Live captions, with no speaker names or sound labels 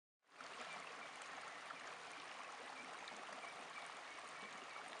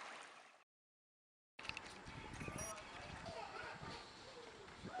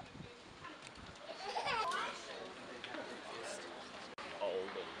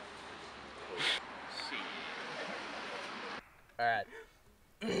Alright.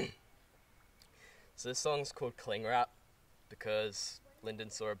 So this song's called Clingwrap because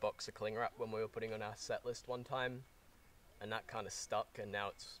Lyndon saw a box of Clingwrap when we were putting on our set list one time, and that kind of stuck, and now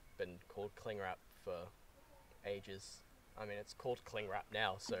it's been called Clingwrap for ages. I mean, it's called Clingwrap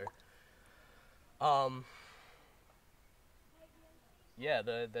now, so yeah,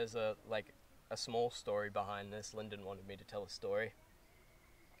 there's a small story behind this. Lyndon wanted me to tell a story.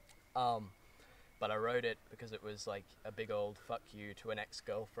 But I wrote it because it was like a big old fuck you to an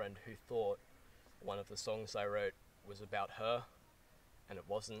ex-girlfriend who thought one of the songs I wrote was about her, and it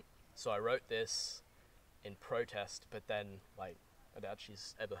wasn't. So I wrote this in protest, but then, like, I doubt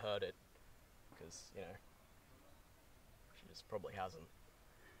she's ever heard it, because, you know, she just probably hasn't.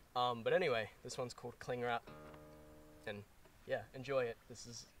 But anyway, this one's called Clingwrap, and yeah, enjoy it. This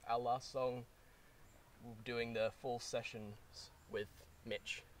is our last song. We're doing the full sessions with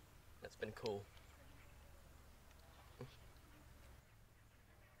Mitch. That's been cool.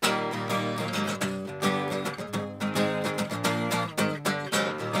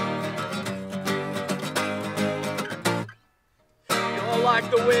 You're like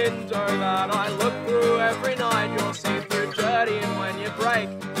the window that I look through every night. You'll see through dirty, and when you break,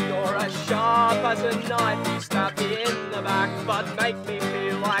 you're as sharp as a knife. You stab me in the back, but make me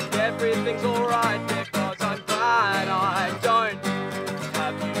feel like everything's alright, because I'm glad I don't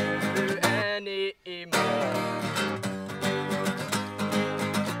have you anymore.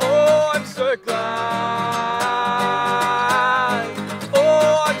 Oh, I'm so glad.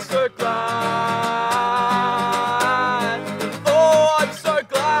 Oh, I'm so glad. Oh, I'm so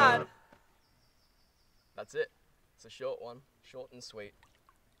glad. That's it. It's a short one. Short and sweet.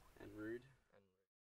 And rude.